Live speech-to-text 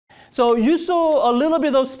So you saw a little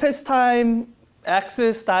bit of space-time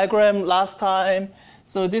axis diagram last time.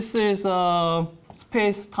 So this is a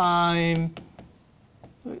space-time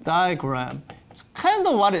diagram. It's kind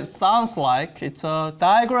of what it sounds like. It's a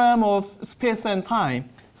diagram of space and time.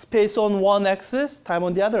 Space on one axis, time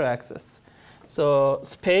on the other axis. So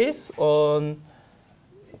space on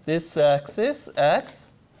this axis,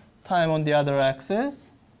 x, time on the other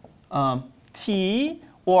axis, t,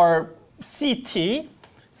 or ct.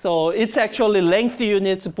 So it's actually length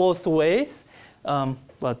units both ways.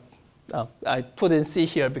 But I put in c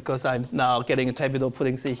here because I'm now getting into habit of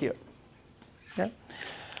putting c here. Yeah.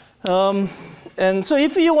 And so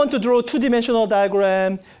if you want to draw a two-dimensional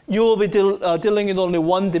diagram, you will be dealing with only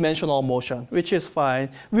one-dimensional motion, which is fine.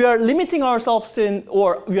 We are limiting ourselves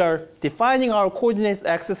or we are defining our coordinates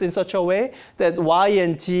axis in such a way that y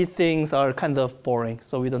and g things are kind of boring,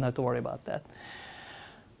 so we don't have to worry about that.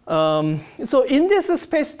 So in this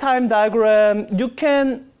space-time diagram, you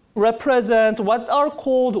can represent what are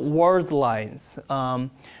called world lines,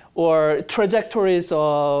 or trajectories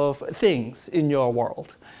of things in your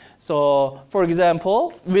world. So for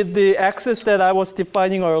example, with the axis that I was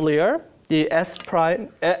defining earlier, the S frame,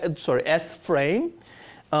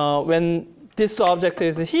 when this object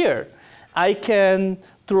is here, I can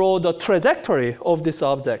draw the trajectory of this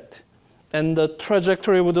object. And the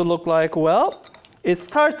trajectory would look like, well, it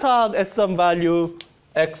starts out at some value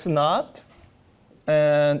x naught,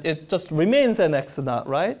 and it just remains an x naught,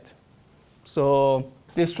 right? So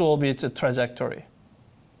this will be the trajectory.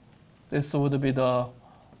 This would be the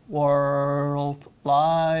world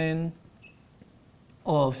line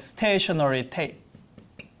of stationary tape.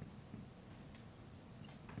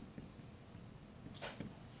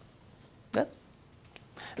 Yeah?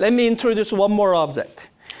 Let me introduce one more object.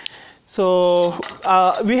 So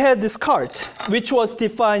we had this cart, which was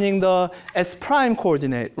defining the S prime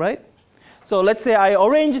coordinate, right? So let's say I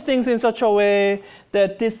arrange things in such a way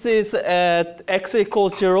that this is at x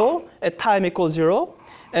equals 0, at time equals 0,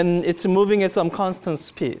 and it's moving at some constant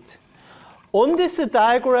speed. On this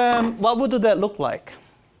diagram, what would that look like?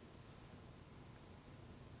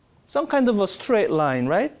 Some kind of a straight line,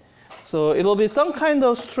 right? So it'll be some kind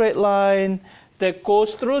of straight line that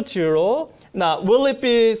goes through 0. Now, will it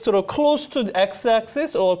be sort of close to the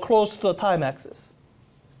x-axis or close to the time axis?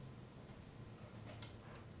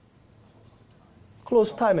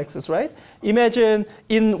 Close to time axis, right? Imagine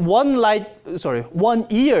in 1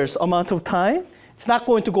 year's amount of time, it's not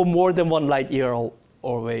going to go more than 1 light year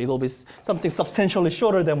away. It'll be something substantially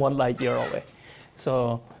shorter than 1 light year away.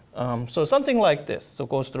 So, so something like this. So it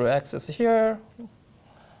goes through axis here,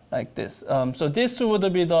 like this. So this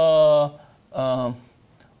would be the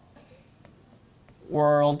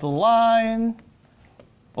world line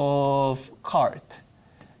of cart.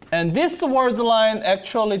 And this world line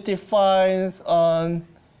actually defines an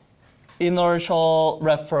inertial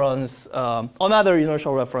reference, another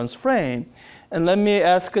inertial reference frame. And let me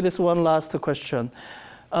ask this one last question.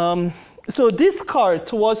 So this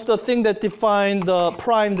cart was the thing that defined the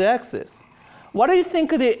primed axis. What do you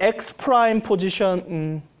think the x prime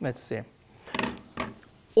position, let's see.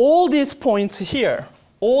 All these points here,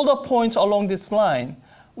 all the points along this line,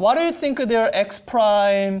 what do you think their x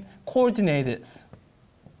prime coordinate is?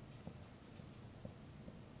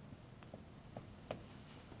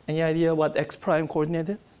 Any idea what x prime coordinate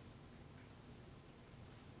is?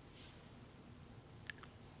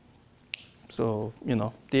 So, you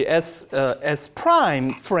know, the S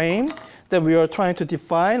prime frame that we are trying to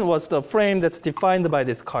define was the frame that's defined by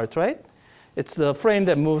this cart, right? It's the frame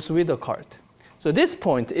that moves with the cart. So this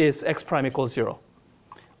point is x prime equals 0.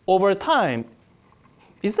 Over time,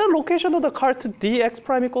 is the location of the cart dx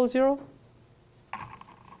prime equals 0?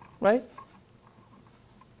 Right?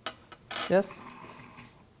 Yes?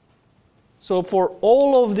 So for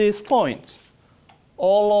all of these points,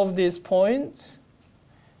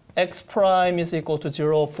 x prime is equal to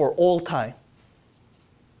 0 for all time.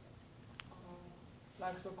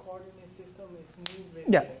 Like the coordinate system is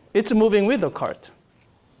moving. Yeah, it's moving with the cart,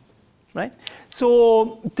 right?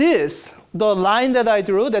 So this, the line that I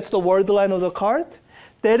drew, that's the world line of the cart.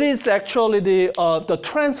 That is actually the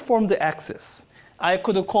transformed axis. I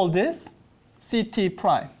could call this CT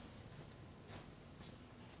prime.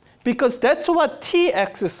 Because that's what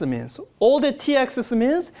t-axis means. All the t-axis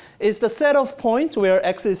means is the set of points where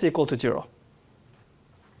x is equal to 0.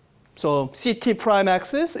 So CT prime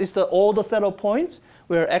axis is all the set of points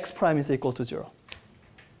where x prime is equal to 0.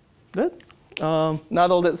 Good?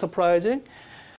 Not all that surprising.